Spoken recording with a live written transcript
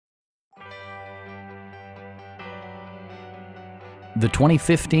the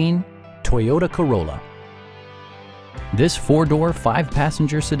 2015 Toyota Corolla. This four-door,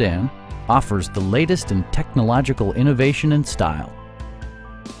 five-passenger sedan offers the latest in technological innovation and style.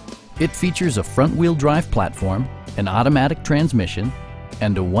 It features a front-wheel drive platform, an automatic transmission,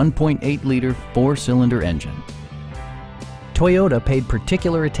 and a 1.8-liter four-cylinder engine. Toyota paid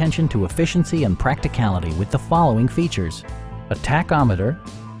particular attention to efficiency and practicality with the following features: a tachometer,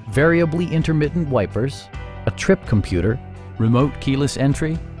 variably intermittent wipers, a trip computer, remote keyless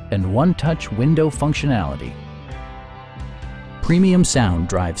entry, and one-touch window functionality. Premium sound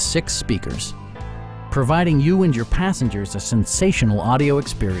drives 6 speakers, providing you and your passengers a sensational audio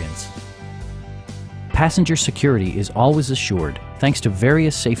experience. Passenger security is always assured thanks to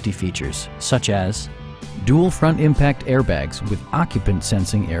various safety features such as dual front impact airbags with occupant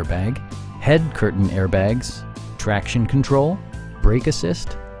sensing airbag, head curtain airbags, traction control, brake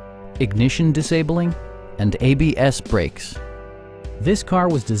assist, ignition disabling, and ABS brakes. This car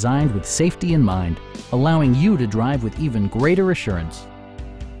was designed with safety in mind, allowing you to drive with even greater assurance.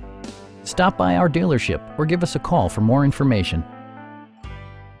 Stop by our dealership or give us a call for more information.